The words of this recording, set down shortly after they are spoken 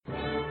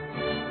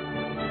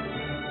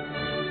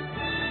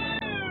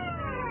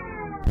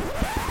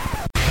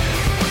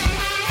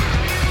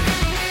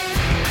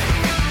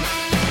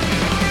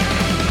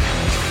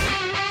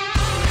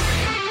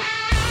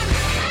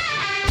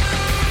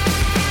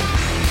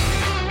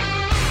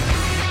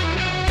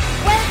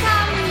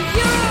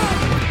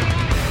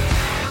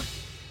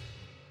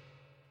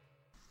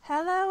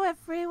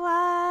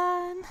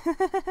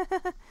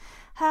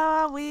How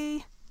are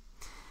we?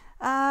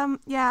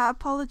 Yeah, I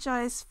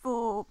apologize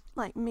for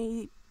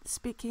me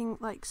speaking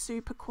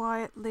super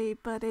quietly,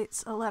 but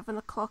it's 11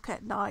 o'clock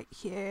at night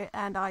here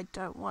and I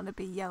don't want to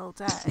be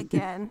yelled at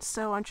again.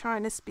 So I'm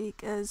trying to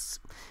speak as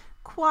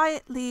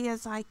quietly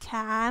as I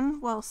can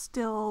while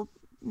still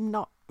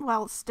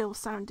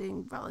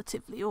sounding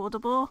relatively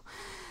audible.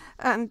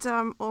 And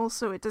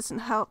also, it doesn't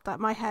help that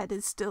my head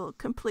is still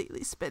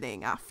completely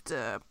spinning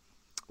after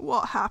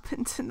what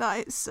happened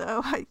tonight,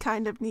 so I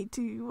kind of need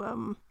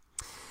to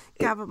It,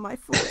 gather my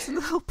thoughts a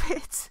little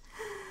bit.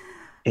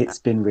 it's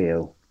been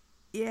real.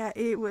 Yeah,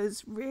 it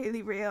was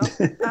really real.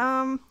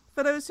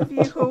 For those of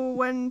you who are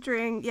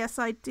wondering, yes,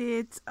 I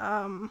did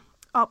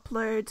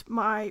upload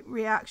my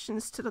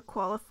reactions to the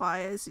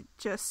qualifiers. It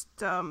just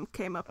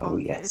came up Oh,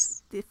 on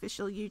yes. the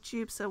official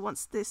YouTube. So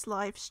once this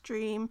live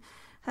stream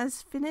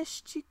has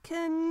finished, you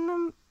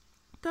can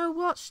go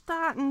watch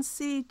that and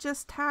see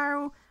just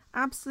how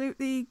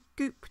absolutely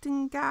gooped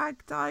and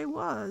gagged I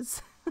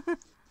was.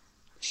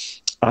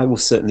 I will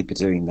certainly be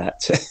doing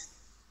that.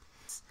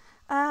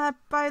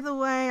 By the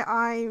way,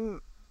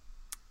 I'm.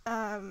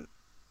 Um,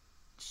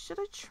 should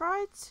I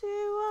try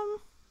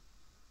to?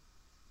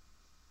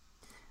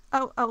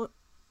 Oh.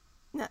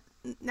 No,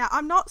 now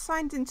I'm not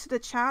signed into the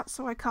chat,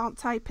 so I can't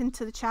type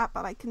into the chat,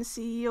 but I can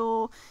see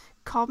your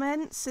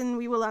comments, and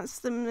we will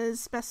answer them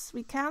as best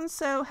we can.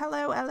 So,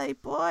 hello, LA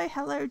boy.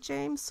 Hello,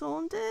 James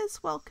Saunders.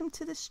 Welcome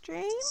to the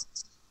stream.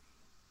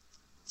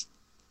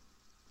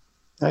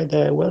 Hi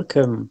there,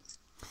 welcome.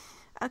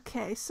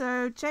 Okay,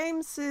 so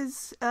James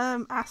has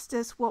asked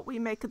us what we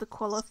make of the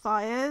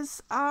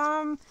qualifiers.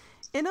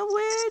 In a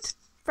word,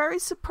 very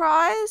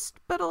surprised,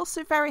 but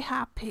also very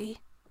happy.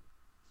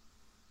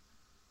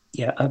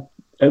 Yeah, I've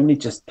only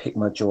just picked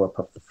my jaw up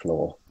off the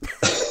floor.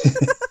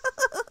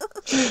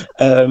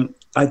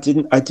 I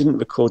didn't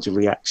record a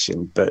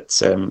reaction, but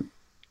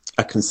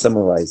I can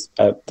summarize.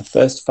 The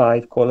first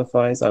five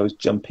qualifiers, I was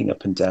jumping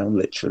up and down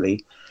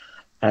literally,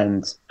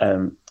 and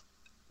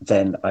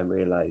then I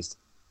realized,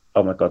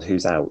 oh my God,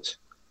 who's out?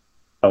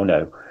 Oh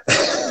no.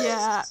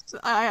 Yeah,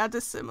 I had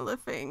a similar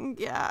thing.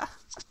 Yeah.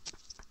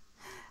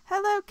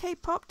 Hello,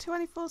 K-pop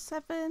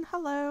 24/7.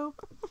 Hello.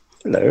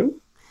 Hello.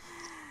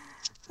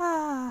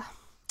 Ah,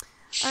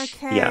 Yeah,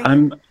 okay.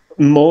 I'm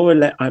more or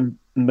less, I'm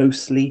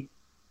mostly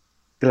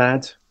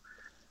glad.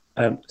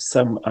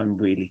 Some I'm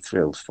really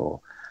thrilled for.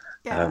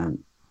 Yeah.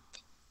 Um,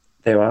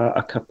 there are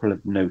a couple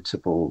of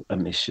notable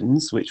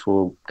omissions which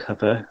we'll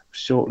cover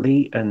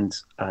shortly, and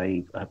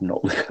I have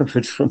not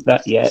recovered from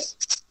that yet.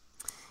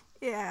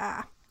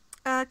 Yeah.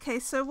 Okay,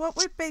 so what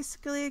we're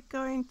basically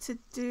going to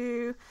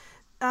do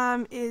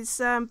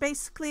is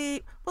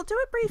basically we'll do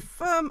a brief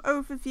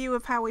overview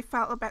of how we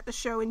felt about the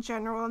show in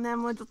general, and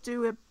then we'll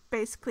do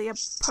basically a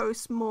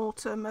post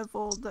mortem of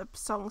all the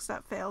songs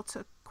that failed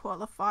to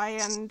qualify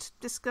and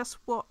discuss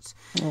what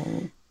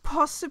Oh,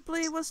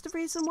 possibly was the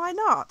reason why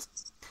not.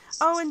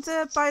 Oh, and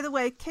by the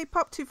way,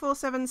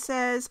 Kpop247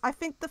 says, I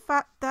think the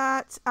fact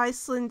that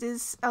Iceland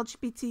is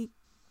LGBTQ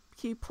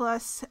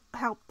plus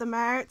helped them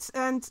out.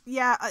 And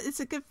yeah, it's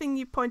a good thing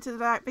you pointed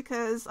it out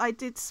because I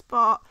did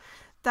spot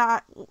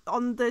that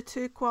on the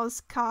turquoise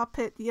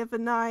carpet the other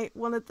night.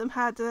 One of them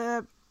had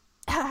a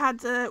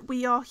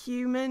 "We Are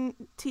Human"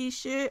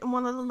 T-shirt, and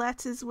one of the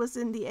letters was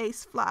in the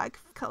Ace flag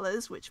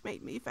colours, which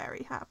made me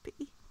very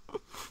happy.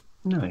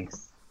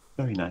 nice.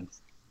 Very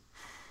nice.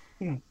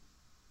 Yeah.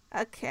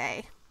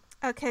 Okay.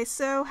 Okay,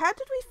 so how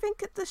did we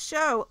think of the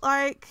show?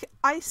 Like,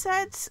 I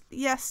said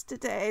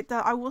yesterday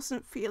that I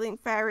wasn't feeling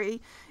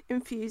very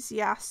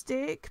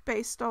enthusiastic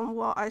based on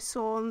what I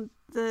saw on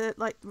the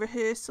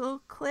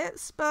rehearsal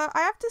clips, but I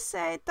have to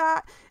say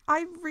that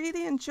I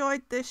really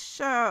enjoyed this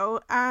show,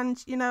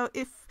 and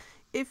if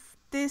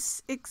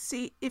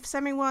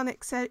Semi One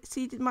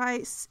exceeded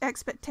my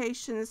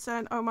expectations,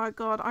 then oh my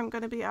god, I'm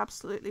going to be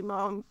absolutely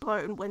mind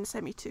blown when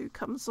Semi Two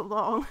comes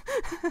along.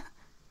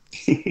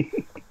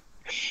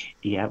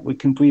 Yeah, we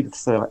can breathe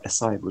a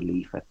sigh of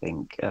relief, I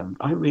think.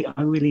 I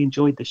really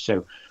enjoyed the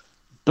show,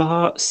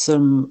 bar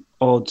some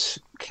odd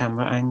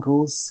camera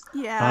angles.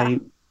 Yeah. I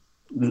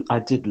I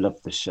did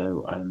love the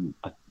show.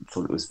 I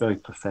thought it was very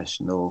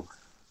professional.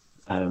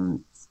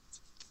 Um,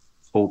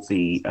 all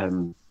the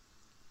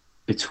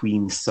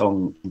between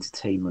song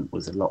entertainment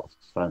was a lot of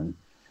fun,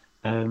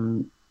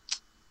 um,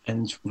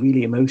 and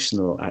really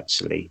emotional.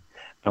 Actually,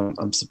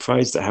 I'm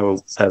surprised at how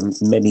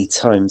many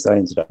times I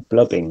ended up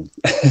blubbing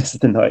as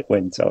the night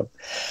went on.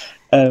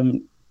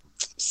 Um,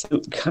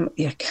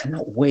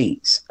 cannot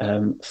wait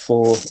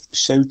for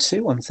show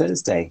two on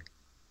Thursday.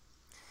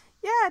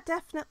 Yeah,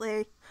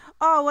 definitely.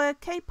 Oh,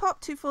 K-pop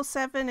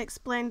 247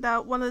 explained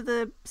that one of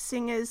the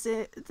singers,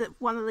 that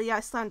one of the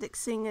Icelandic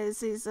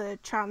singers, is a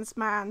trans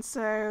man.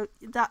 So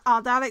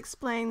that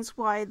explains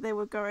why they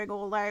were going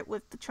all out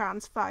with the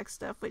trans flag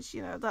stuff. Which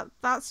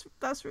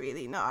that's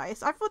really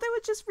nice. I thought they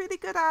were just really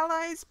good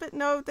allies, but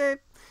no, they're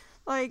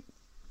like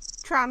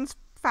trans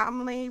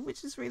family,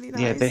 which is really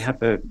Yeah, they nice.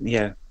 have a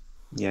yeah,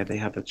 they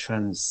have a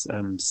trans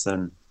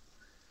son.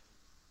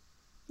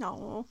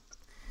 No.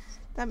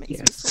 That makes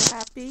Yeah, me so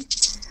happy.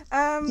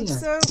 yeah,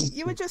 So me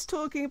you were too. just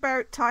talking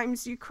about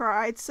times you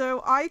cried.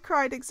 So I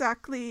cried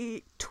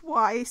exactly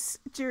twice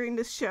during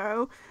the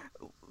show.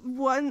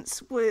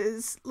 Once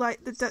was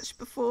like the Dutch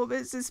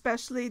performance,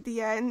 especially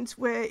the end,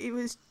 where it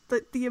was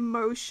like the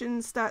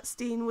emotions that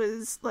Steen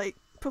was like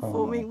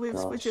Oh my performing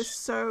with were gosh.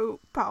 just so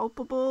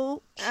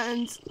palpable,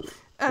 and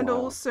Wow.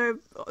 also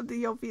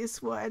the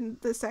obvious one.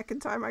 The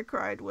second time I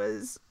cried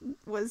was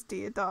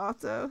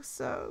Diodato.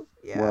 So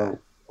yeah.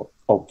 Well,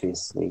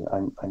 obviously,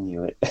 I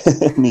knew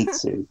it. Me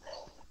too.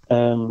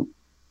 Um,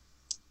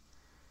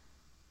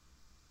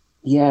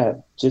 yeah,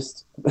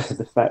 just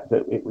the fact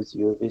that it was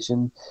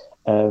Eurovision.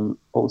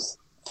 Also,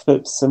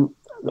 for some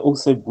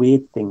also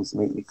weird things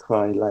make me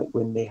cry, like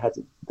when they had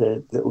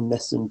the little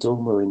Nessun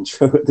Dorma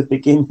intro at the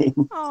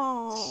beginning.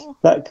 Oh.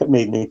 That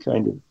made me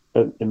kind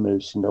of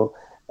emotional.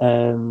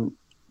 Um,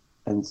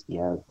 and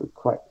yeah,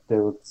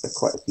 there were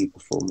quite a few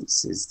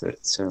performances that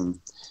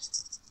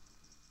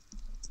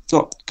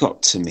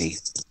got to me.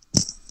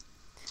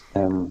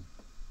 Um,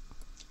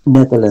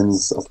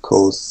 Netherlands, of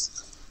course.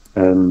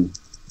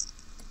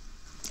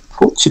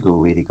 Portugal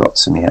really got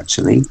to me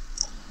actually.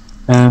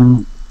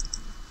 Um,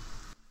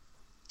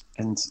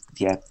 and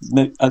yeah,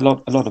 a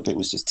lot of it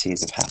was just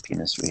tears of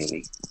happiness,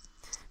 really.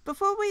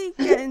 Before we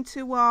get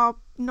into our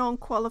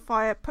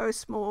non-qualifier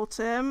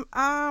post-mortem,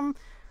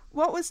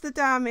 what was the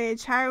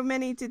damage? How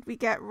many did we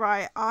get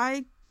right?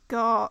 I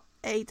got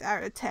 8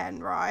 out of 10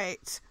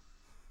 right.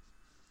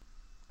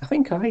 I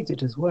think I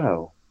did as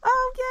well.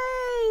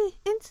 Oh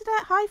yay!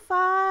 Internet high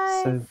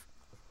So five.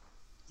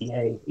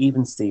 yay,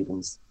 even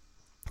Stevens.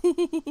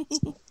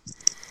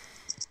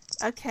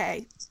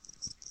 Okay.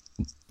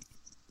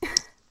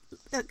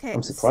 Okay.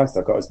 I'm surprised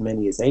I got as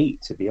many as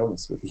 8, to be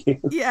honest with you.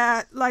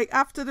 Yeah, like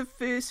after the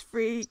first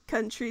 3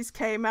 countries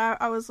came out,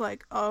 I was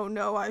like, oh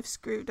no, I've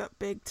screwed up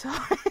big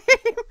time.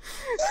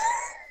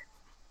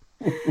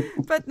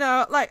 But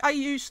no, like I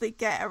usually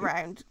get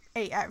around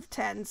 8 out of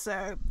 10,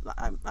 so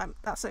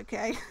that's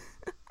okay.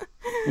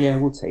 Yeah,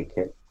 we'll take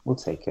it. We'll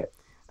take it.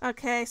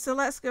 Okay, so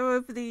let's go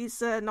over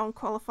these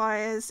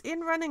non-qualifiers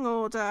in running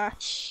order.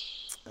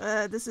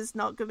 This is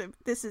not gonna.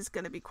 This is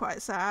gonna be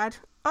quite sad.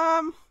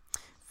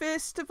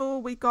 First of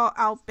all, we got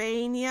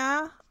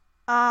Albania.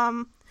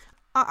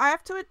 I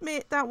have to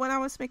admit that when I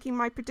was making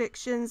my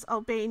predictions,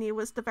 Albania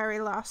was the very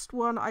last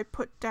one I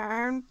put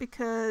down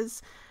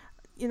because,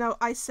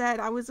 I said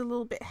I was a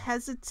little bit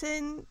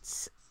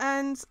hesitant.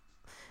 And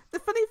the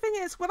funny thing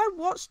is, when I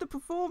watched the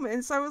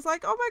performance, I was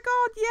like, oh my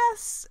god,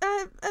 yes!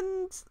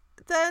 And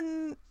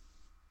then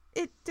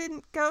it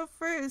didn't go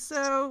through.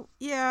 So,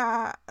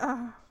 yeah,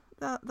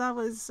 that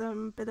was a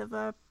bit of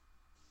a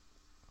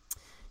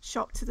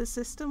shock to the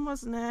system,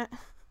 wasn't it?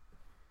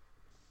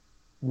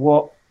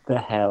 What the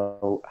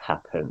hell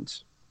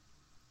happened?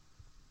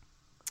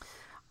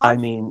 I I've,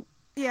 mean,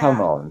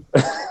 come yeah, on.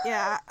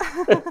 yeah.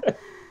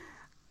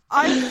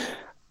 I've,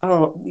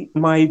 Oh,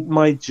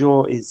 my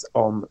jaw is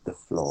on the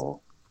floor.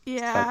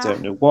 I yeah.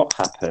 don't know what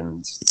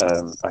happened.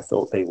 I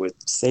thought they were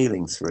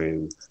sailing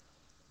through.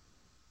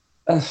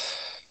 Uh,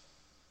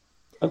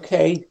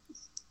 okay,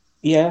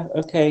 yeah,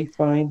 okay,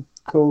 fine,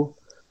 cool.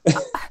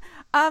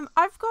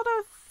 I've got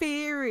a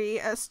theory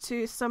as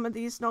to some of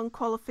these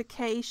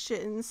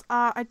non-qualifications.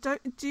 I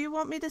don't. Do you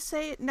want me to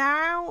say it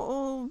now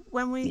or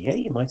when we? Yeah,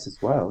 you might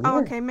as well. Oh, Yeah.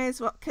 okay, may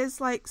as well.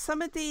 Because like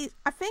some of these,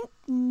 I think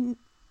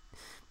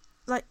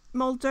like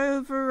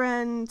Moldova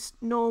and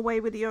Norway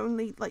were the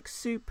only like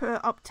super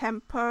up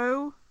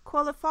tempo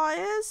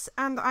qualifiers,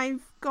 and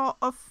I've got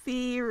a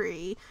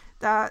theory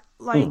that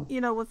like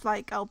Mm. with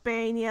like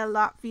Albania,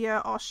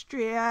 Latvia,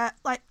 Austria,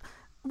 like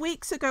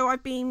weeks ago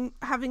I've been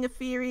having a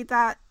theory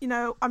that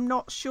I'm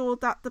not sure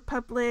that the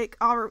public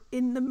are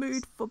in the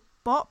mood for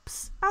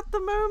bops at the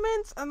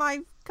moment, and I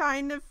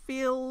kind of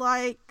feel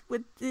like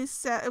with this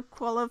set of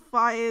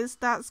qualifiers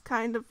that's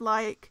kind of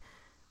like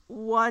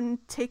one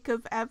tick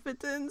of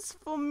evidence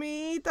for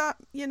me that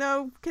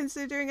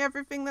considering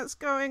everything that's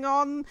going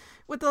on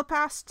with the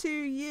past 2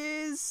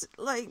 years,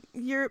 like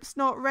Europe's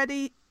not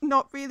really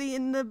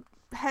in the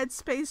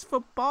headspace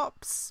for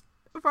bops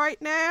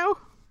right now.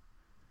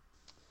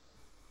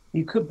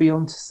 You could be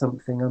onto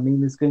something. I mean,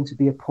 there's going to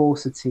be a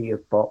paucity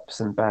of bops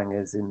and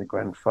bangers in the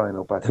grand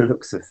final by the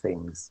looks of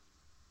things.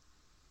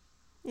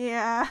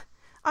 Yeah,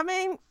 I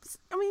mean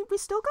we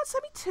still got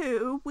semi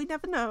 2, we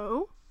never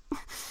know.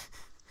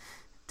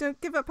 Don't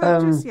give up hope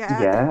just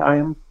yet. Yeah,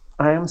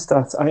 I am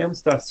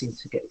starting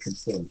to get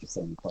concerned for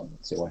semi-final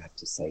two, I have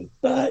to say.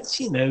 But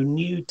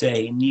new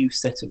day, new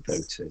set of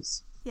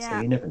voters, so Yeah,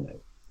 you never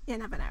know. you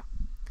never know.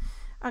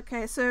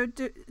 Okay, so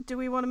do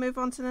we want to move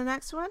on to the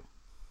next one?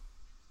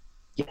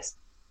 Yes.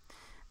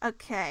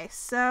 Okay,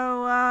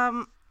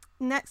 so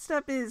next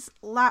up is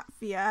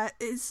Latvia.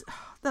 Is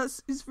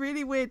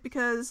really weird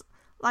because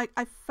like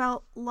I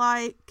felt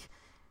like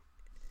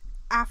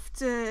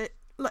after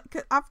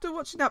after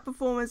watching that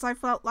performance, I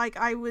felt like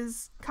I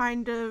was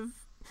kind of,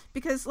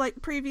 because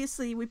like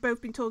previously we've both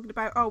been talking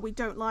about, oh, we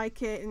don't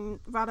like it and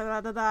da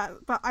da da da,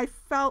 but I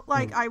felt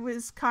like Mm. I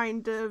was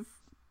kind of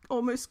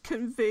almost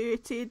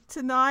converted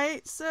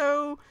tonight.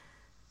 So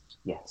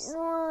Yes.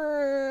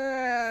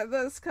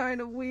 that's kind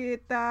of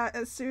weird that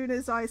as soon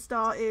as I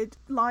started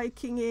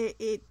liking it,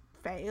 it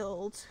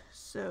failed.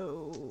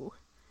 So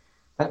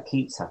That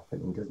keeps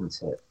happening,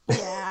 doesn't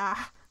yeah.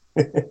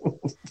 it?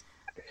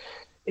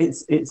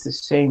 It's a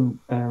shame.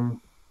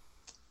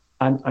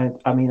 And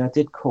I mean, I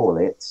did call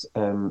it,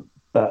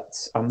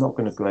 but I'm not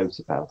going to gloat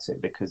about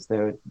it because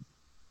they're a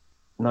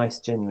nice,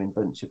 genuine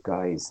bunch of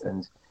guys.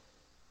 And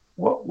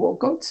what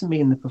got to me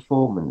in the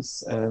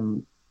performance,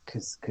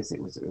 because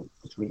it was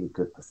really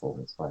good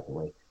performance, by the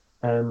way,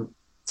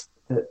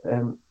 that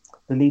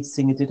the lead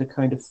singer did a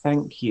kind of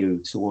thank you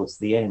towards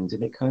the end,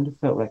 and it kind of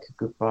felt like a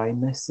goodbye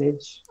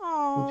message,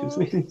 which was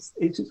Oh.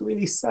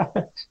 really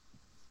sad.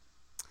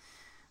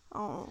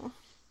 Oh.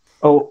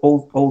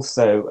 Oh,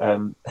 also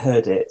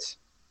heard it.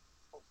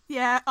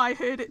 Yeah, I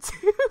heard it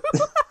too.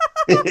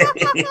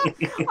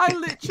 I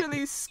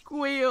literally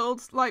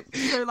squealed like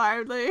so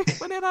loudly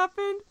when it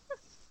happened.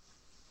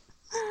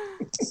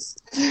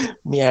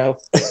 Meow.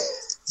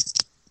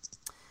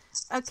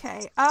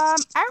 Okay.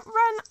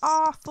 Outrun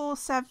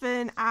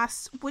R47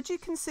 asks, would you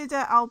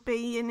consider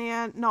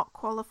Albania not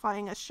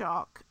qualifying a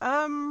shock?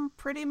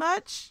 Pretty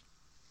much.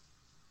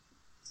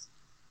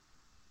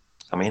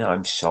 I mean,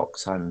 I'm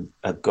shocked. I'm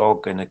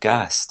agog and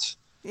aghast.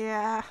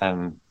 Yeah.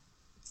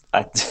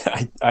 I,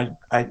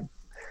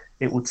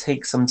 it will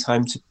take some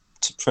time to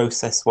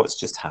process what's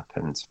just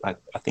happened. I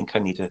think I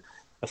need a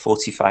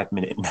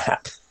 45-minute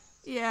nap.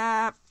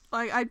 Yeah.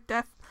 Like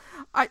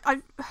I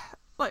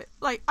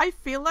I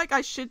feel like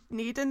I should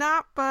need a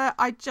nap, but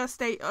I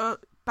just ate a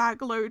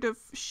bag load of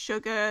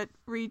sugar,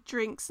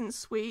 drinks and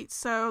sweets,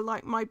 so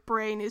like my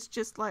brain is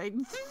just like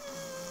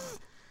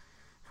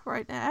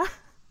right now.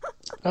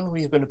 Oh,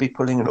 you're going to be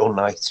pulling an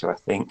all-nighter, I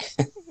think.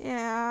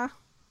 Yeah.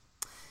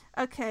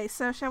 Okay,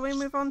 so shall we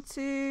move on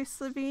to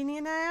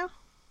Slovenia now?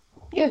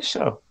 Yeah,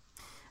 sure.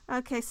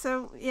 Okay,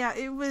 so yeah,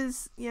 it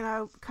was,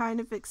 kind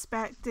of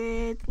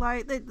expected.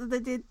 Like they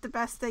did the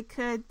best they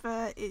could,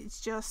 but it's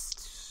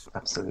just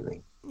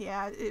Absolutely.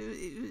 yeah,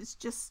 it was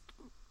just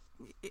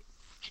it,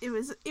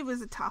 it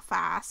was a tough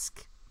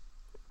ask.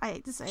 I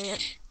hate to say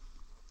it.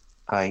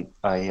 I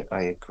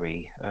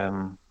agree.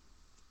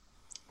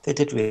 They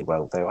did really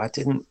well, though. I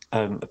didn't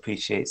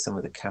appreciate some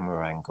of the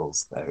camera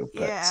angles, though.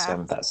 But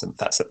Yeah. that's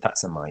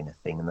a minor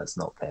thing, and that's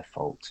not their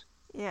fault.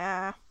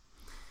 Yeah.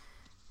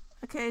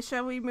 Okay,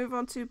 shall we move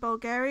on to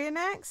Bulgaria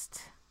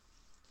next?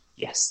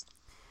 Yes.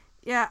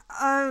 Yeah,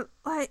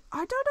 like,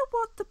 I don't know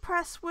what the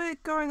press were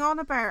going on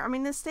about. I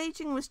mean, the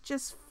staging was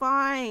just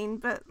fine,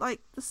 but,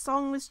 like, the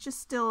song was just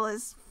still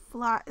as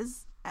flat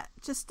as,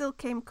 just still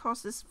came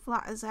across as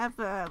flat as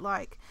ever.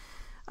 Like,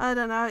 I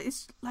don't know,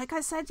 it's, like I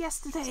said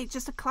yesterday,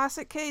 just a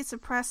classic case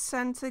of press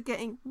centre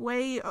getting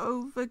way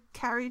over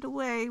carried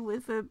away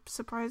with a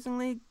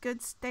surprisingly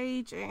good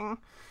staging.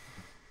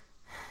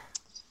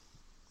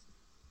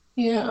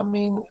 Yeah, I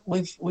mean,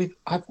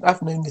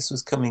 I've known this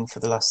was coming for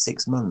the last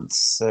 6 months,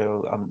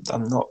 so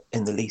I'm not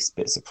in the least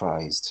bit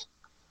surprised.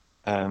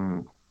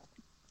 One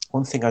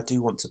thing I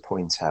do want to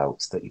point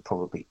out that you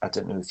probably, I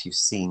don't know if you've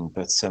seen,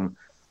 but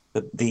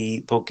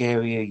the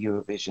Bulgaria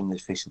Eurovision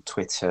official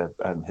Twitter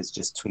has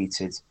just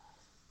tweeted,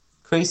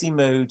 "Crazy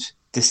mode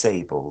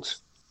disabled."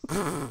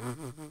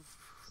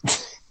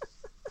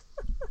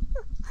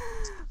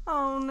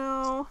 Oh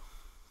no.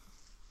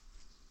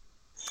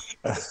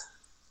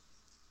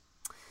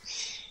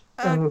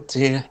 Oh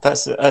dear,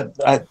 that's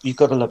you've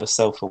got to love a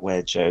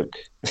self-aware joke.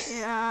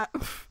 Yeah.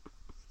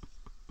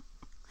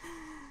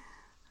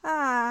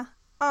 Ah.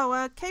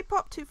 Oh,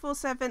 K-pop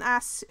 247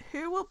 asks,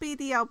 who will be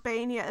the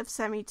Albania of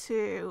Semi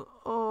 2?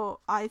 Or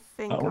I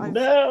think Oh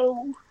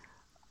no!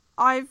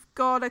 I've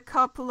got a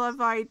couple of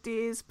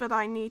ideas, but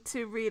I need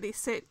to really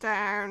sit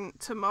down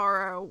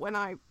tomorrow when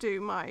I do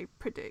my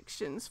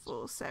predictions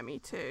for Semi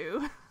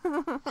 2.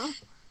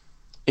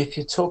 If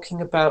you're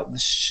talking about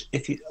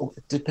it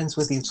depends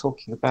whether you're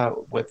talking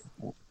about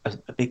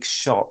a big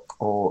shock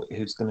or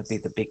who's going to be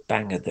the big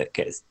banger that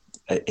gets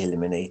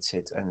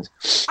eliminated. And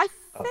I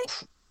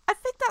think I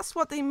think that's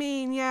what they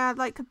mean. Yeah,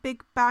 like a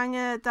big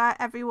banger that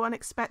everyone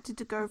expected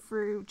to go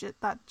through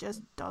that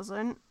just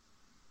doesn't.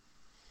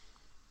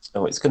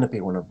 oh, it's going to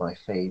be one of my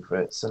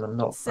favourites, and I'm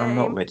not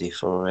Same. ready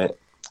for it.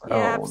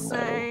 Yep, Oh no,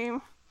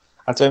 same.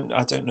 I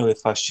don't know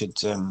if I should.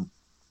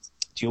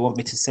 Do you want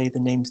me to say the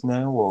names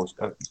now, or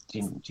do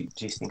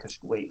you think I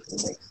should wait for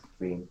the next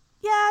stream?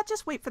 Yeah,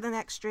 just wait for the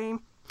next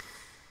stream.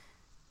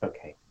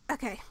 Okay.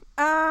 Okay.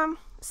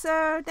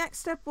 So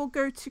next up we'll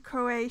go to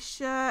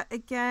Croatia.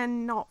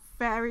 Again, not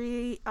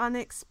very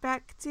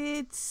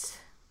unexpected.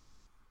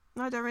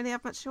 I don't really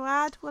have much to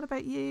add. What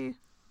about you?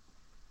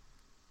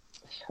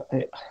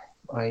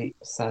 I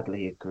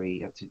sadly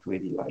agree. I did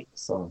really like the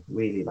song.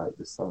 Really like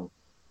the song.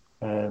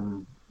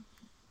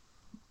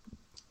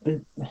 The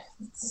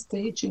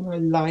staging I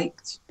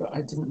liked, but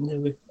I didn't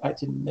know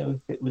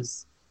if it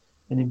was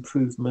an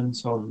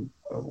improvement on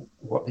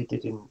what they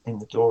did in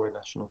the Dora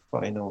national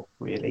final.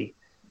 Really,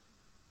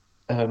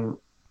 I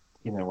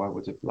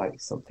would have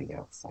liked something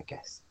else, I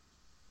guess.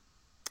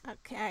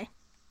 Okay.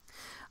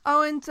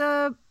 Oh, and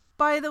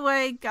by the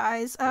way,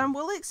 guys,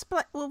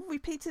 we'll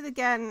repeat it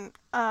again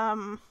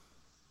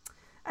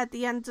at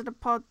the end of the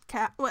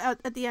podcast, well,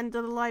 at the end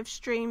of the live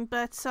stream.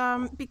 But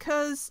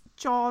because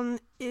John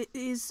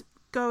is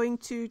going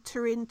to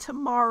Turin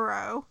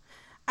tomorrow,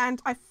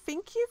 and I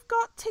think you've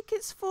got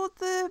tickets for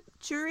the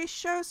jury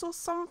shows or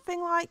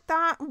something like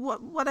that.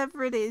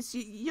 Whatever it is,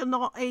 you're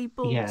not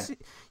able to.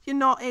 You're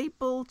not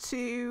able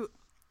to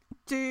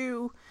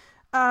do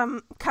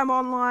come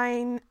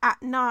online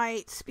at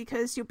night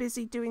because you're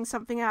busy doing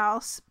something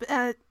else.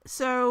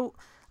 So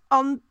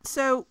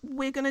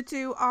we're gonna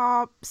do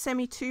our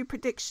Semi 2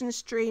 prediction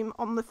stream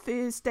on the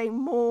Thursday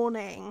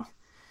morning.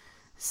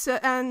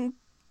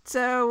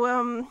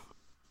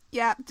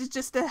 Yeah,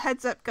 just a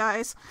heads up,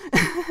 guys.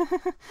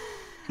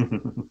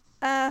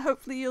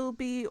 Hopefully you'll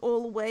be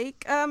all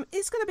awake.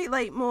 It's gonna be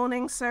late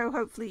morning, so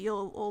hopefully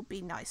you'll all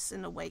be nice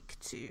and awake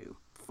to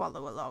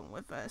follow along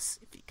with us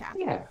if you can.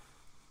 Yeah.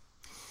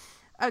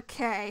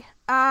 Okay.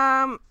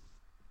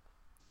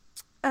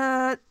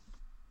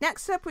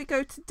 Next up we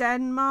go to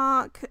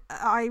Denmark.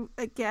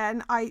 Like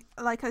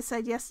I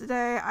said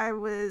yesterday, I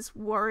was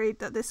worried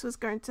that this was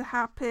going to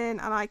happen,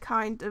 and I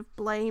kind of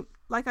blame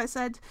it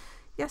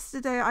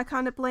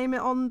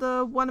on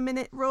the 1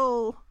 minute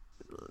rule.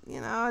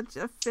 You know,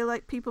 I feel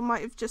like people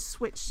might have just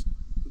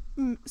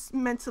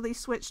mentally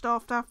switched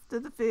off after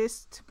the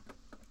first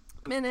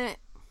minute,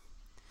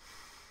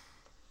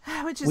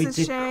 which is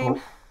a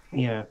shame.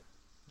 Yeah.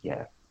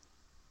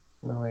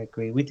 No, I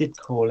agree. We did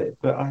call it,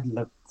 but I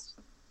loved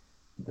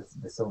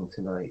the song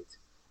tonight.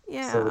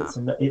 Yeah. So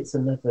it's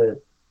another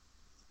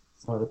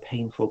rather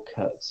painful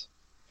cut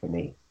for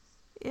me.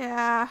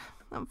 Yeah,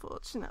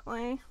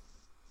 unfortunately.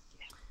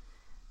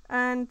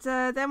 And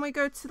then we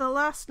go to the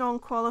last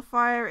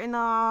non-qualifier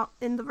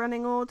in the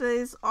running order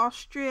is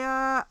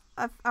Austria.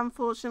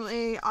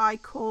 Unfortunately, I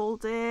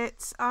called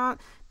it.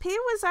 Pia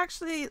was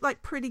actually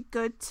pretty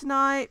good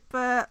tonight,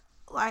 but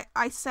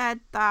I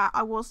said that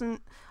I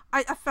wasn't.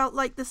 I felt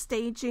like the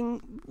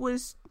staging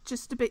was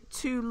just a bit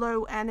too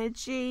low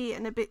energy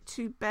and a bit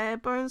too bare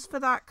bones for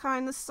that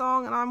kind of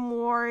song, and I'm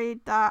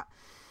worried that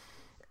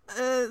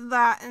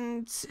that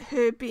and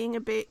her being a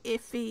bit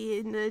iffy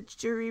in the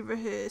jury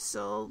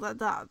rehearsal,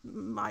 that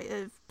might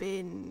have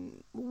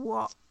been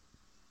what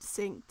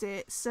synced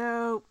it.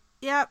 So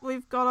yeah,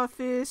 we've got our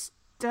first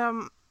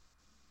that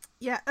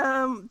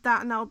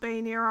and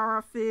Albania are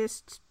our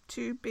first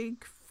two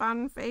big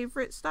fan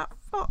favourites that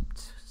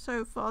flopped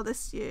so far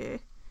this year.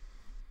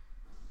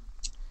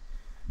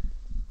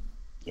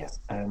 Yeah,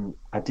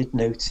 I did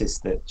notice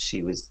that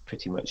she was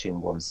pretty much in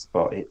one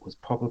spot. It was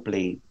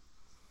probably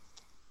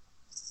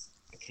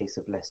a case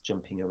of less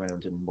jumping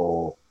around and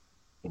more,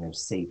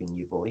 saving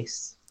your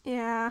voice.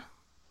 Yeah.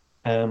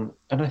 And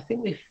I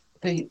think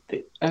the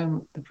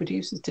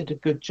producers did a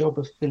good job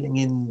of filling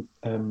in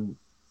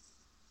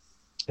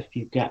a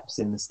few gaps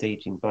in the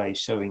staging by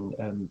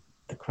showing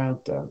the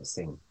crowd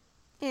dancing,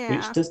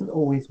 which doesn't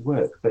always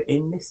work, but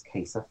in this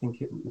case, I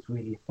think it was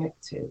really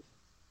effective.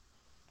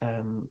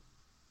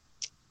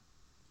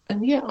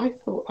 And yeah, I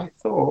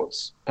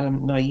thought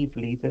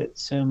naively that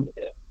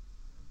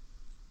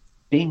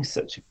being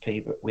such a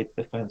favourite with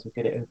the fans would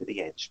get it over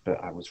the edge,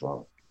 but I was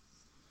wrong.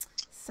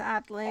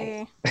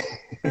 Sadly.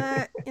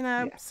 But,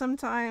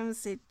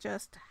 sometimes it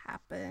just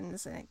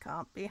happens and it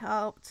can't be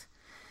helped.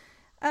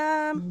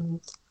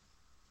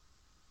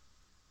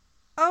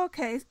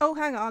 Okay. Oh,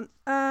 hang on.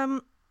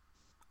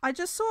 I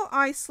just saw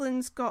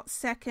Iceland's got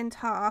second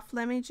half.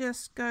 Let me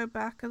just go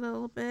back a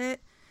little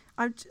bit.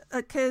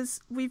 Because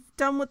we've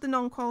done with the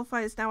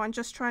non-qualifiers now. I'm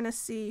just trying to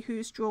see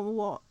who's drawn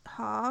what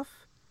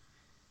half.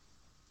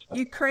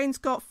 Okay. Ukraine's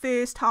got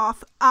first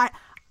half. I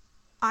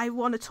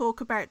want to talk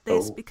about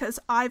this because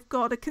I've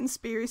got a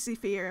conspiracy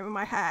theory in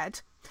my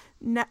head.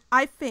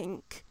 I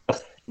think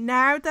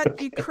now that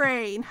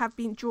Ukraine have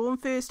been drawn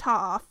first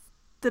half,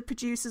 the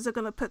producers are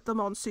going to put them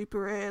on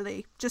super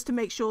early just to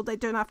make sure they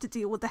don't have to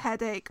deal with the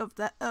headache of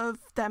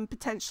them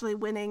potentially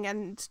winning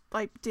and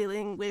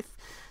dealing with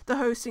the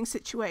hosting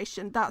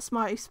situation. That's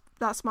my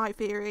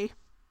theory.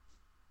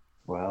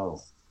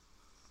 Well,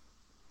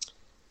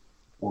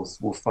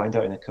 we'll find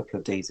out in a couple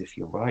of days if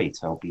you're right.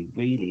 I'll be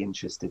really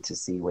interested to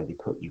see where they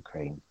put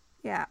Ukraine.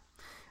 Yeah.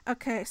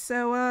 Okay,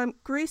 so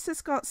Greece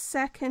has got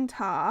second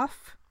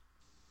half,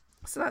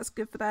 so that's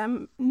good for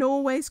them.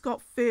 Norway's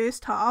got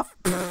first half.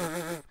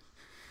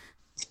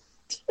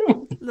 A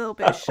little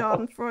bit of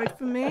Schadenfreude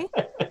for me.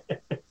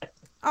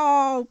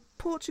 Oh,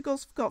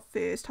 Portugal's got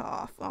first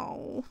half.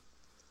 Oh.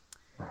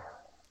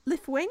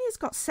 Lithuania's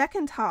got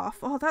second half.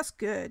 Oh, that's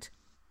good.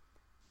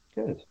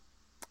 Good.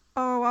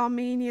 Oh,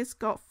 Armenia's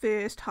got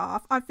first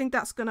half. I think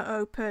that's going to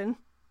open.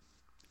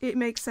 It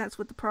makes sense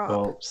with the prop.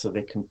 Well, so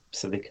they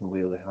can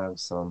wheel the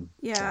house on.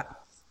 Yeah.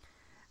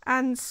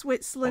 And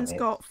Switzerland's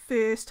got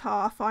first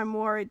half. I'm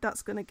worried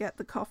that's going to get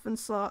the coffin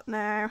slot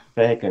now.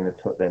 They're going to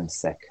put them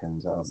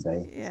second, aren't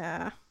they?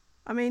 Yeah.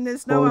 I mean,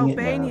 there's no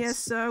Albania,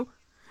 so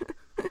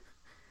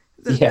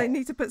they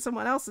need to put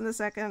someone else in the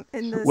second.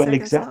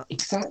 Slot.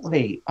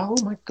 Exactly. Oh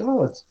my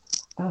God.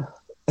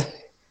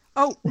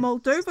 Oh,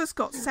 Moldova's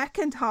got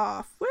second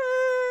half.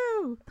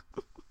 Woo!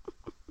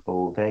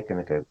 Oh, they're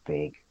going to go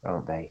big,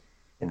 aren't they,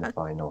 in the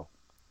final?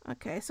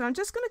 Okay, so I'm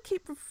just going to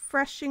keep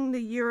refreshing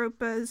the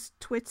Eurobuzz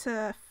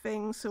Twitter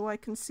thing so I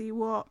can see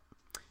what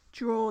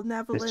draw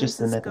There's Netherlands just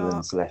the has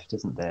got. Netherlands left,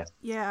 isn't there?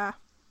 Yeah.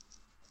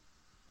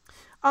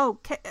 Oh,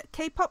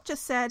 K-pop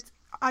just said,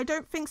 I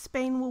don't think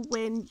Spain will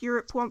win.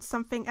 Europe wants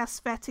something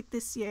aesthetic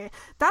this year.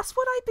 That's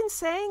what I've been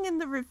saying in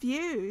the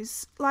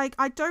reviews. Like,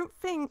 I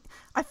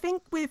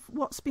think with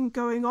what's been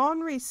going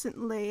on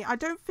recently, I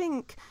don't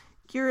think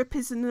Europe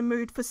is in the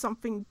mood for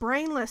something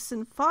brainless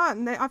and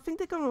fun. I think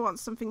they're going to want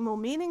something more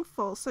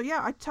meaningful. So yeah,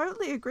 I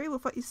totally agree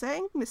with what you're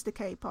saying, Mr.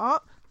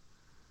 K-pop.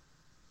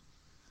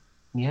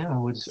 Yeah, I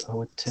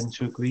would tend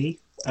to agree.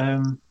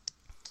 Um,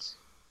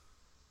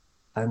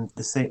 and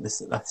that's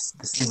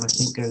the same I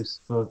think goes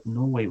for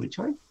Norway, which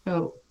I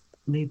felt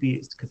maybe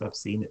it's because I've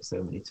seen it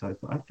so many times,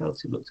 but I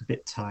felt it looked a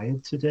bit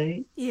tired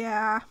today.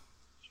 Yeah,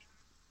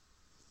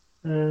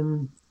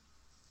 Um,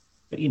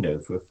 but you know,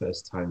 for a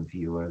first time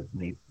viewer,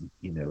 maybe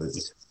it would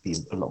be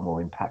a lot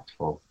more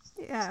impactful.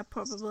 yeah,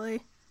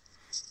 probably.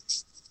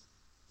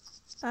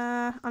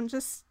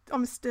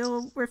 I'm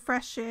still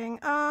refreshing.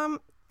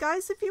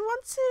 Guys, if you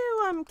want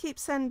to keep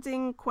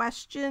sending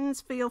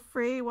questions, feel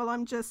free while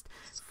I'm just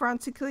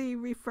frantically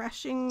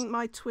refreshing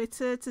my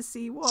Twitter to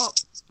see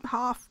what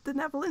half the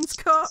Netherlands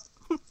got.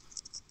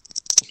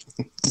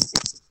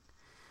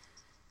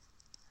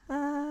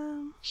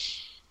 um,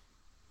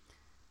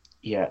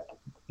 Yeah,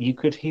 you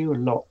could hear a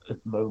lot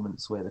of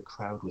moments where the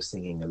crowd was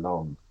singing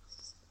along,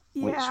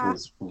 which yeah,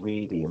 was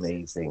really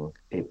amazing.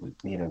 It was,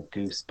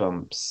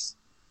 goosebumps,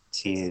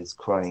 tears,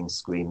 crying,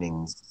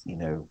 screaming,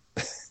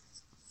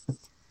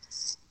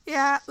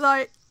 yeah.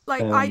 Like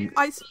Um,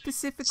 I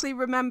specifically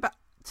remember,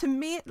 to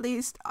me at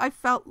least, I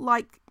felt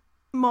like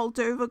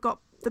Moldova got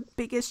the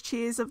biggest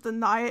cheers of the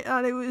night,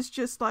 and it was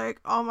just like,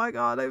 oh my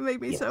god, it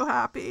made me so yes.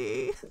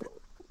 happy.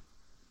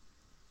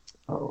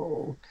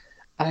 Oh,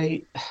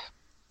 I,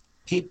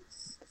 keep,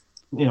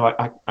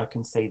 I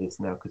can say this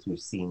now because we've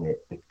seen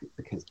it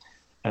because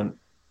um,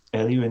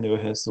 earlier in the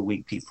rehearsal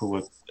week, people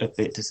were a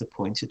bit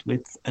disappointed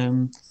with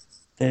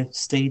their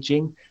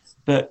staging,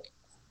 but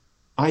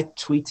I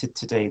tweeted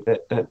today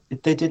that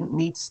they didn't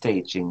need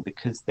staging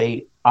because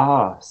they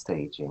are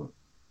staging.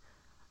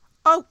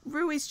 Oh,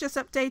 Rui's just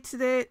updated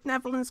it.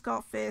 Netherlands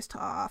got first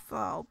half.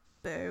 Oh,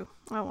 boo.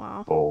 Oh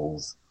well.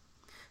 Balls.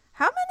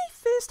 How many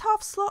first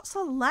half slots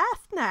are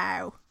left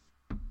now?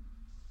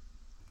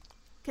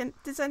 Can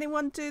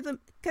anyone do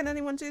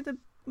the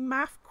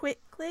math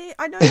quickly?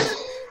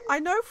 I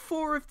know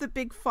four of the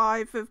big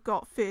five have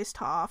got first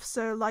half,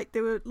 so like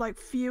there were like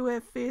fewer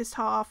first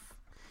half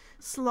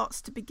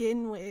slots to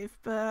begin with,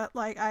 but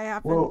like I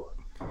haven't. Well,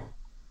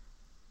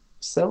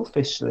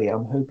 selfishly,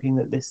 I'm hoping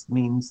that this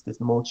means there's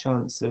more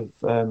chance of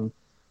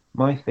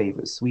my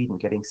favourite Sweden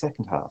getting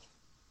second half.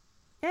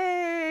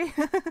 Yay!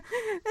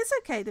 It's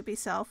okay to be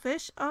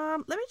selfish.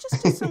 Let me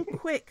just do some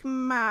quick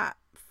math.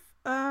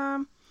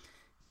 Um,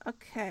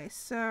 okay,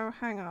 so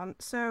hang on.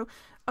 So,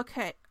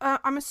 okay,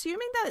 I'm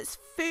assuming that it's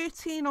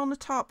 13 on the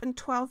top and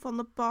 12 on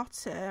the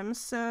bottom.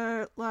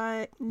 So,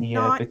 like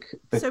Yeah, nine.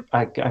 So,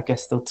 I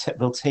guess they'll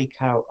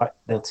take out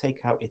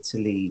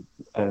Italy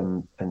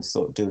and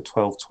sort of do a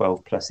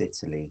 12-12 plus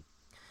Italy.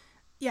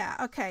 yeah,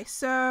 okay.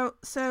 So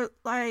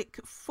like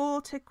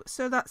four.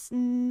 So that's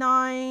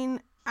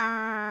 9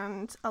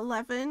 and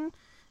 11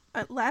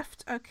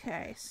 left.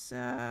 Okay,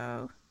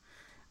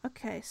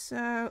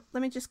 so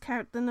let me just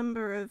count the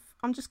number of.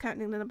 I'm just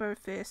counting the number of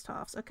first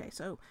halves. Okay,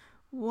 so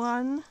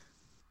 1,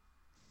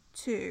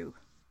 2,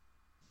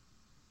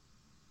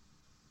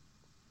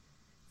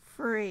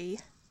 3,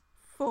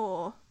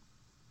 4,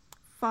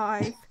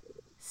 5,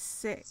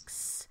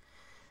 6.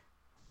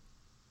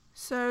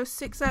 So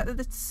 6 out of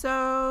the.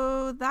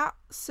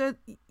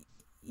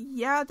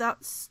 Yeah,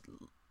 that's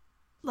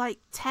like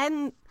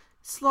 10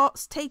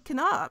 slots taken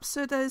up.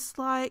 So there's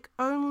like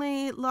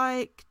only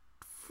like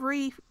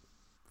 3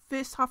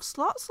 first half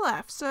slots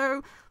left.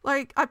 So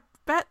like I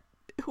bet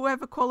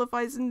whoever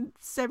qualifies in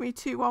semi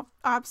 2 are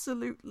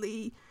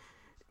absolutely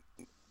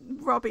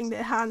rubbing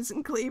their hands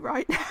in glee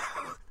right now.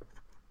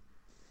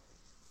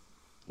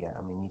 Yeah,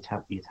 I mean you'd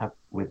have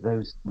with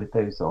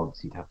those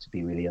odds you'd have to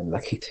be really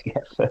unlucky to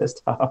get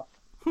first half.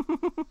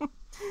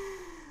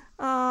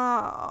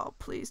 Oh,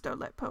 please don't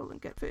let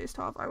Poland get first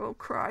half. I will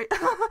cry.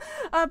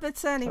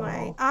 But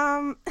anyway,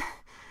 Oh,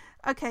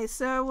 okay,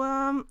 so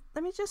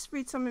let me just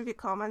read some of your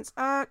comments.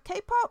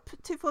 K-pop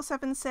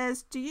 247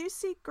 says, "Do you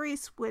see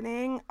Greece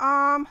winning?"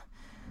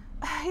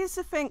 Here's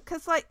the thing,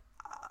 because like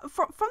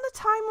from the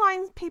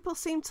timeline, people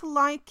seem to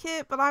like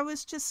it, but I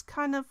was just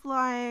kind of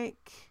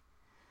like,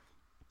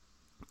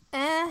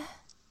 eh.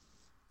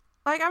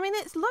 Like, I mean,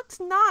 it looked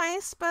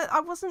nice, but I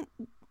wasn't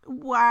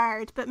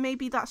wowed. But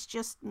maybe that's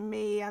just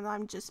me, and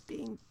I'm just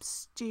being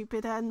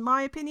stupid, and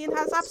my opinion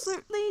has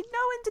absolutely no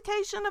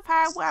indication of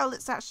how well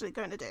it's actually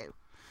going to do.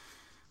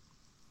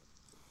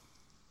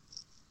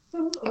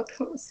 well, I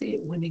can't see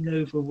it winning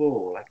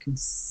overall. I can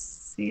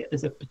see it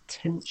as a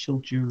potential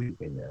jury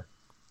winner.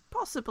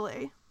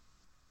 Possibly.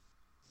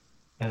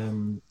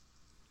 Um,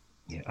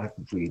 yeah, I've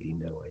really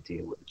no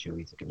idea what the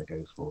juries are going to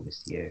go for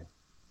this year.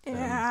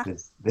 Yeah.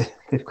 Because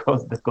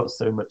they've got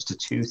so much to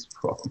choose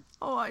from.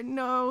 Oh, I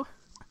know.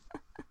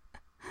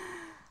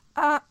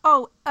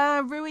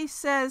 Rui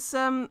says,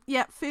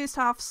 yeah, free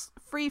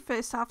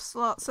first half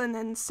slots and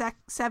then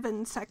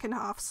 7 second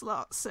half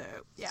slots. So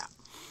yeah.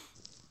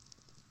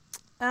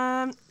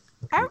 Okay,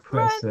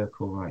 prayer Outrun.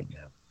 circle right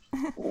now.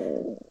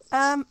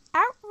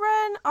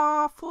 Outrun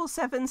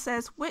R47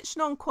 says, which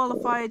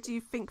non-qualifier do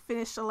you think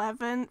finished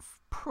 11th?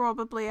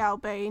 Probably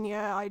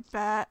Albania, I'd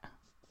bet.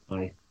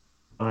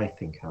 I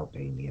think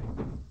Albania.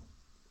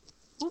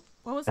 Ooh,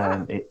 what was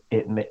that?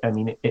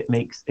 It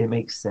makes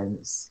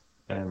sense.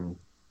 To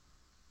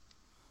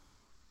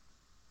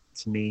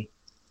me,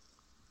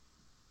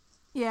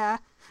 Yeah.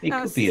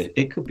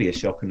 it could be a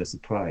shock and a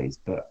surprise,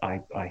 but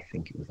I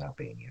think it was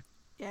Albania.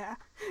 Yeah.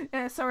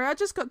 Yeah, sorry, I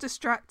just got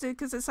distracted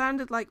because it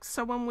sounded like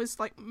someone was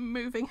like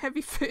moving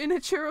heavy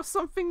furniture or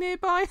something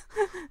nearby.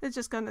 It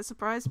just kind of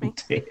surprised me.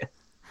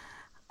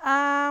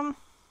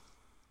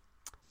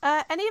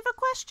 Any other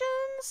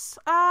questions?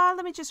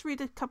 Let me just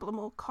read a couple of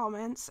more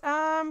comments.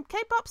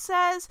 K-pop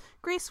says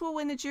Greece will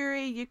win the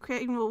jury,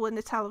 Ukraine will win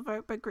the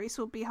televote, but Greece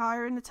will be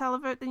higher in the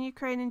televote than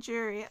Ukraine in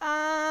jury.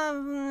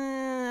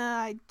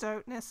 I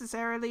don't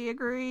necessarily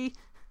agree.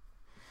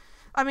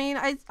 I mean,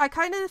 I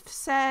kind of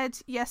said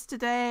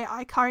yesterday,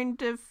 I kind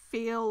of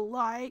feel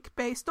like,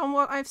 based on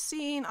what I've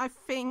seen, I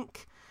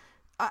think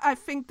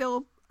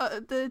they'll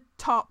the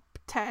top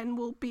 10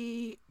 will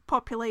be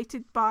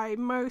populated by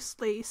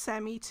mostly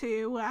Semi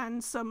 2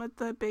 and some of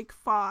the big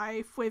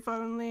 5, with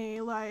only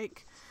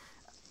like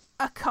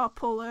a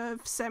couple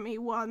of Semi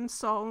 1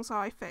 songs.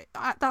 I think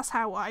that's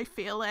how I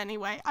feel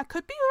anyway. I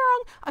could be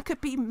wrong. I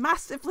could be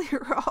massively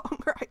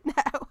wrong right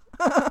now.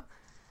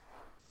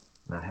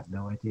 I have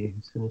no idea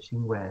who's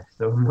finishing where,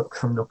 so I'm not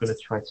going to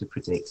try to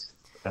predict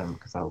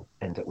because I'll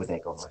end up with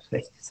egg on my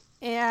face.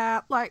 Yeah,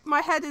 like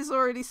my head is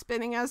already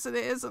spinning as it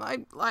is, and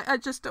I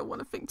just don't want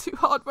to think too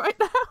hard right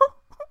now.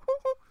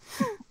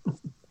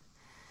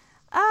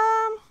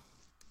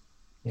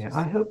 Yeah,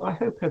 I hope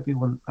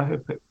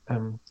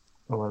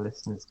all our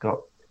listeners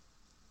got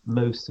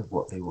most of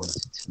what they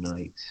wanted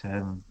tonight.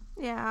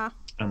 Yeah.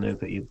 I know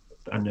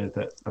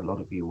that a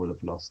lot of you will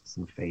have lost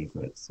some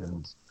favourites,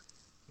 and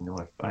you know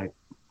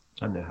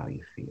I know how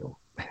you feel.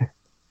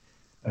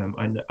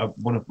 I know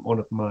one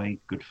of my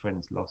good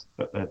friends lost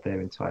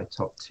their entire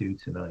top 2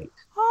 tonight.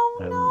 Oh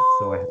no!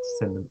 So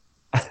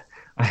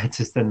I had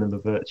to send them a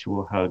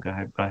virtual hug.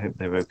 I hope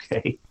they're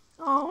okay.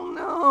 Oh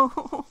no!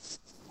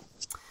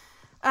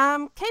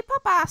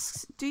 K-pop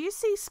asks, do you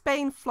see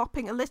Spain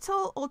flopping a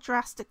little or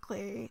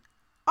drastically?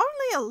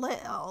 Only a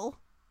little.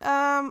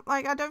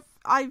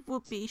 I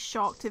would be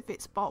shocked if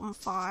it's bottom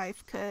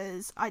 5,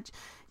 because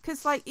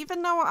like,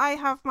 even though I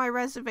have my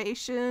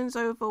reservations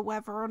over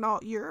whether or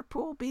not Europe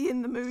will be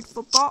in the mood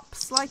for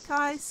bops, like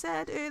I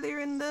said earlier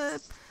in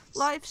the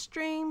live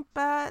stream,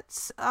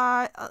 but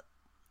like,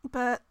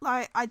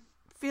 I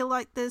feel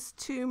like there's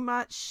too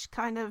much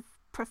kind of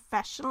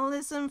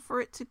professionalism for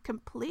it to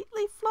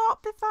completely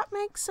flop, if that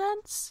makes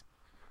sense.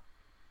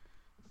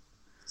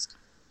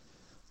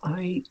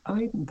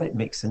 That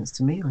makes sense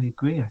to me. I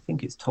agree. I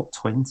think it's top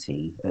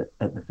 20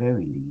 at the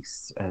very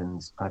least,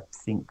 and I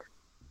think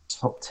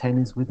top 10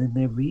 is within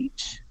their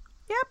reach.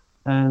 Yep.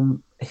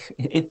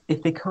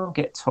 If they can't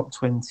get top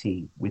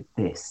 20 with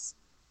this,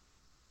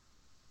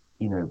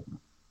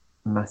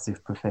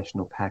 massive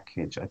professional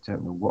package, I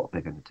don't know what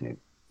they're going to do.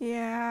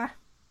 Yeah.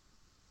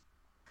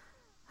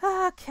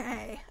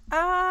 Okay.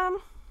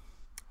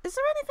 Is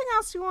there anything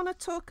else you want to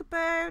talk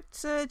about?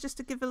 Just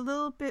to give a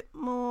little bit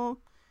more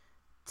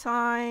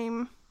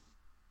time.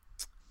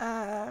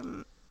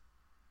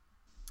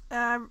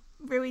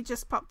 Rui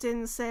just popped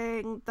in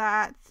saying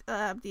that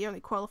the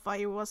only qualifier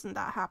he wasn't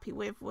that happy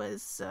with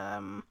was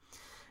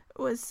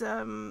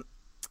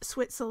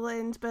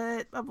Switzerland,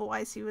 but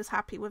otherwise he was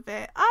happy with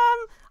it.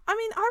 I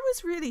mean, I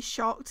was really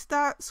shocked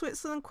that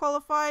Switzerland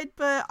qualified,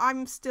 but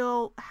I'm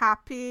still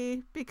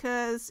happy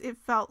because it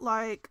felt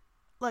like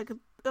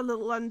a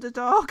little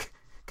underdog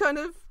kind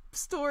of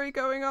story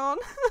going on.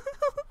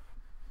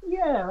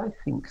 Yeah, I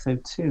think so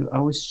too. I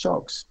was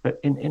shocked, but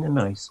in a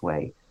nice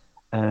way.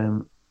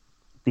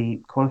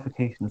 The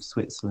qualification of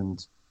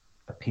Switzerland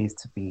appears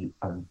to be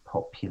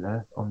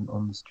unpopular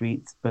on the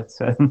streets, but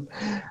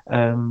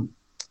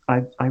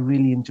I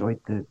really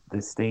enjoyed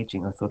the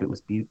staging. I thought it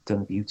was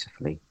done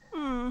beautifully.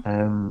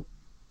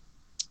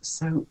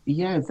 So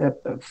yeah,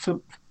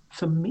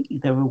 for me,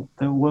 they're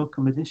a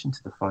welcome addition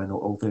to the final.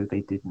 Although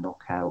they did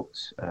knock out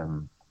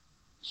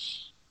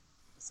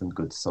some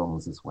good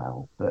songs as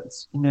well. But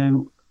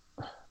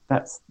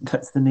that's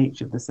the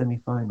nature of the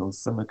semi-finals.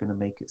 Some are going to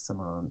make it,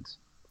 some aren't.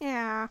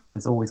 Yeah.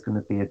 There's always going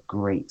to be a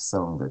great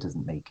song that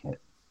doesn't make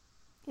it.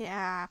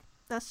 Yeah,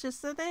 that's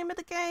just the name of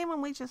the game,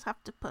 and we just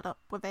have to put up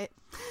with it.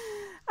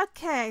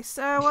 Okay,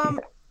 so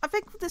I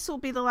think this will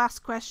be the last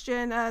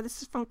question.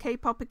 This is from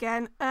K-pop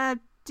again.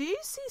 do you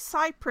see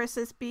Cyprus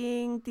as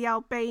being the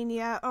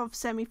Albania of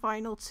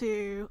semi-final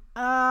 2?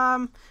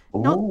 Not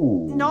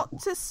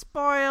to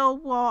spoil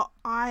what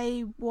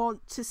I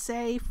want to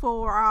say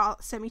for our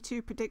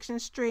semi-2 prediction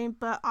stream,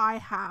 but I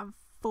have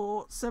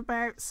thoughts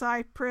about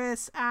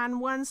Cyprus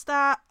and ones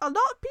that a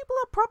lot of people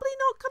are probably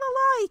not gonna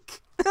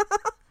like.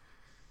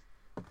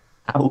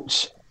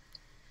 Ouch.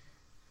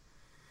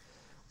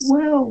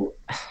 Well,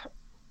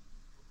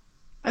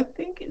 I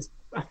think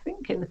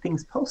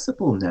anything's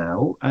possible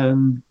now,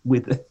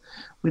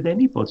 with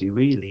anybody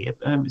really,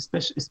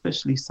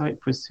 especially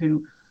Cyprus,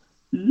 who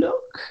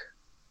look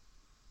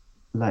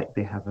like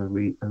they have a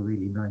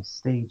really nice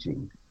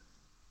staging.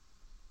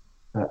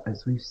 But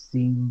as we've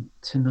seen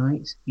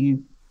tonight,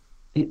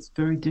 it's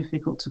very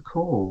difficult to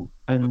call,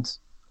 and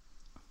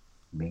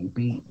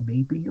maybe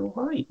you're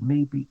right.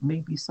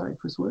 Maybe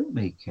Cyprus won't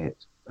make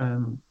it.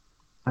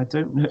 I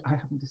don't know. I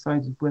haven't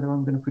decided whether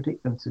I'm going to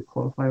predict them to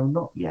qualify or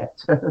not yet.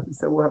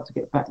 So we'll have to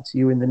get back to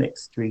you in the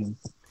next stream.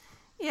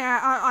 Yeah,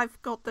 I've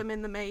got them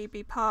in the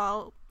maybe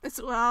pile as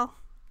well.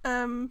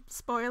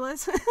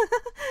 Spoilers.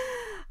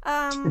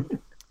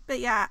 But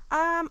yeah,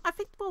 I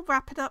think we'll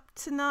wrap it up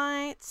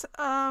tonight.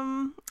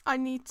 I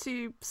need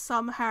to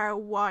somehow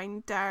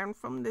wind down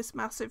from this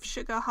massive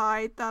sugar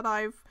high that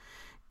I've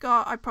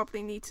got. I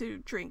probably need to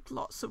drink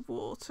lots of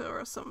water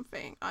or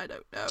something. I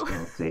don't know.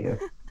 Oh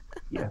dear.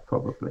 Yeah,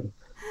 probably.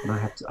 And I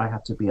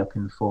have to be up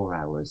in 4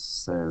 hours,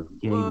 so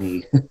yay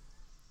me.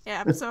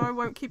 Yeah, so I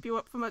won't keep you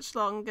up for much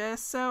longer.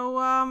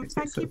 So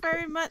thank you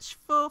very much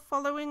for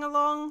following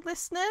along,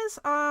 listeners.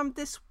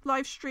 This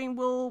live stream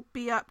will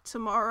be up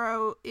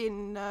tomorrow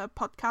in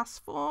podcast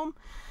form.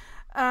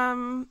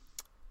 For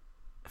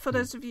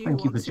those of you who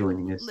want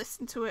to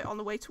listen to it on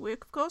the way to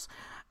work, of course.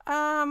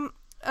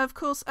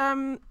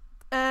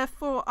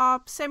 For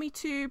our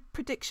semi-2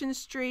 prediction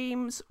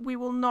streams, we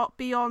will not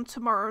be on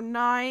tomorrow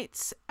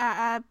night,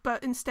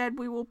 but instead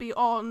we will be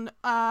on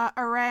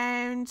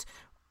around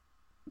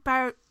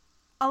about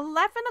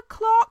 11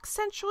 o'clock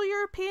Central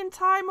European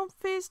time on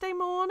Thursday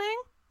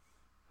morning.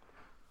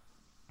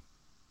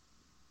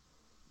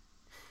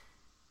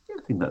 Yeah,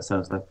 I think that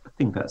sounds like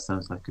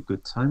a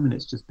good time, and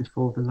it's just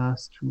before the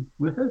last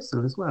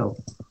rehearsal as well.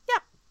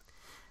 Yep.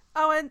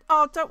 And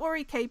don't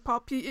worry,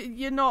 K-pop,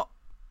 you're not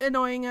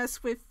annoying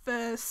us with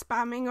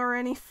spamming or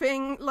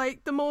anything.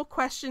 Like, the more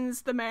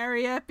questions the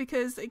merrier,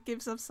 because it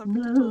gives us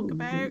something to talk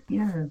about.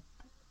 Yeah,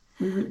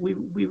 we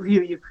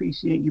really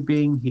appreciate you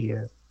being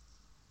here,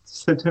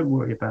 so don't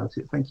worry about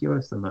it. Thank you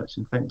all so much,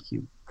 and thank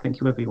you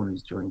everyone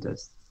who's joined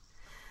us.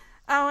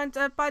 Oh, and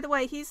by the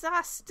way, he's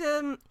asked,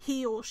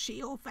 he or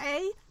she or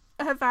they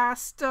have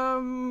asked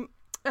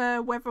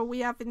whether we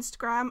have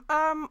Instagram.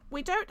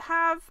 We don't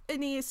have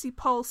an ESC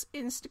Pulse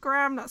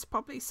Instagram. That's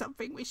probably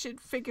something we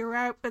should figure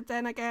out, but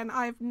then again,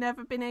 I've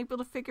never been able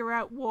to figure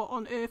out what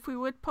on earth we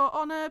would put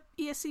on a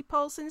ESC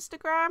Pulse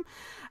Instagram.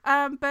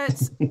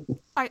 But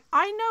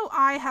I know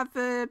I have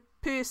a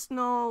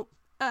personal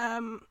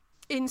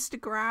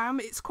Instagram.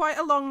 It's quite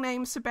a long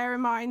name, so bear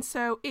in mind.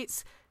 So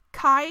it's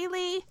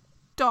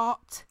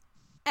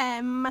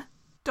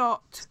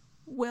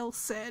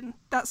Kylie.m.Wilson.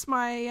 That's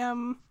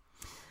my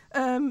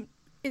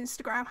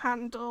Instagram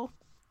handle.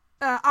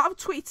 I'll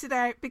tweet it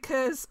out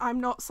because I'm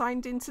not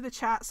signed into the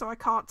chat, so I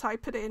can't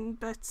type it in.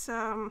 But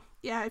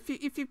yeah, if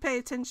you pay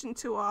attention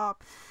to our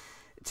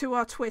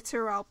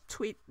Twitter, I'll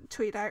tweet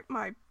out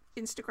my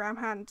Instagram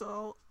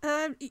handle.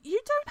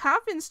 You don't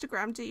have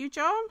Instagram, do you,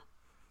 John?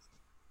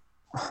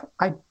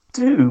 I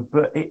do,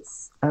 but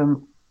it's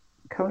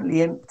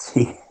currently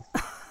empty.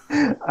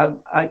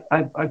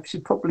 I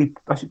should probably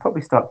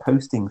start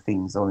posting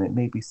things on it.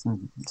 Maybe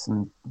some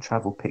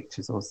travel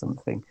pictures or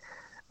something.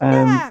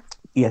 Yeah.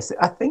 Yes,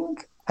 I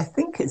think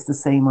it's the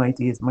same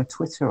idea as my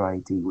Twitter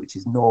ID, which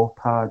is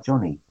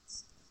NorParJohnny.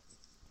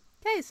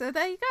 Okay, so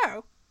there you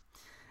go.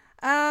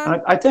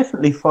 I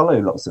definitely follow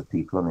lots of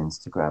people on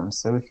Instagram.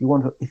 So if you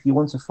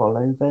want to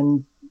follow,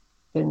 then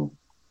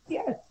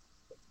yeah,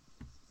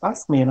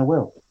 ask me and I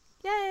will.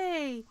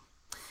 Yay!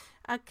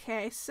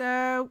 Okay,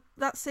 so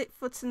that's it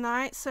for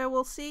tonight. So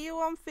we'll see you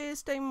on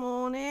Thursday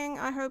morning.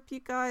 I hope you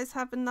guys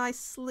have a nice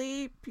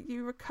sleep.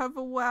 You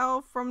recover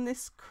well from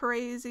this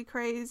crazy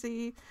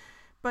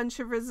bunch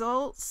of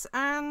results.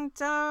 And,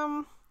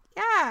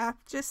 yeah,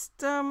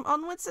 just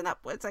onwards and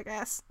upwards, I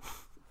guess.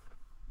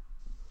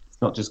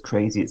 It's not just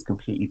crazy, it's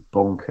completely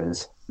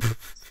bonkers.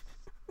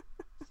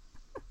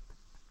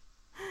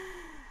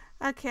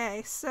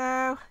 Okay,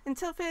 so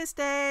until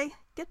Thursday,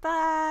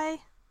 goodbye.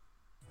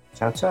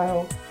 Ciao,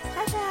 ciao.